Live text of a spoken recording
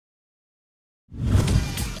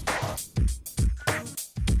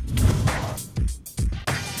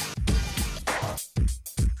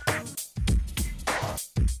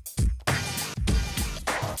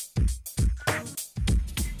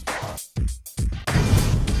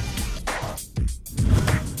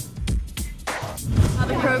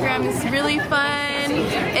program is really fun.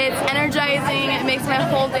 It's energizing. It makes my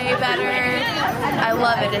whole day better. I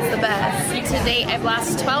love it. It's the best. To date, I've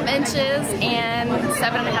lost 12 inches and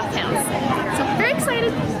 7.5 pounds. So I'm very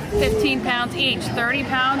excited. 15 pounds each, 30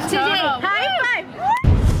 pounds total. High five!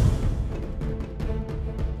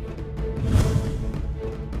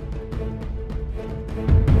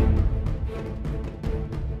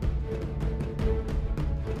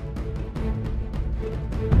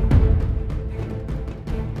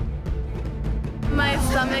 My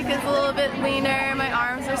stomach is a little bit leaner, my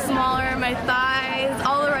arms are smaller, my thighs,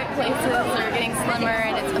 all the right places are getting slimmer,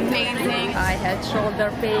 and it's amazing. I had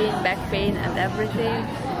shoulder pain, back pain, and everything,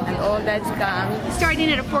 and all that's gone.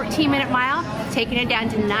 Starting at a 14-minute mile, taking it down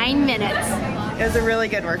to 9 minutes. It was a really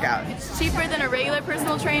good workout. It's cheaper than a regular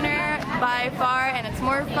personal trainer by far, and it's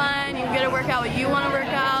more fun. You can get to work out what you want to work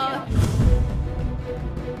out.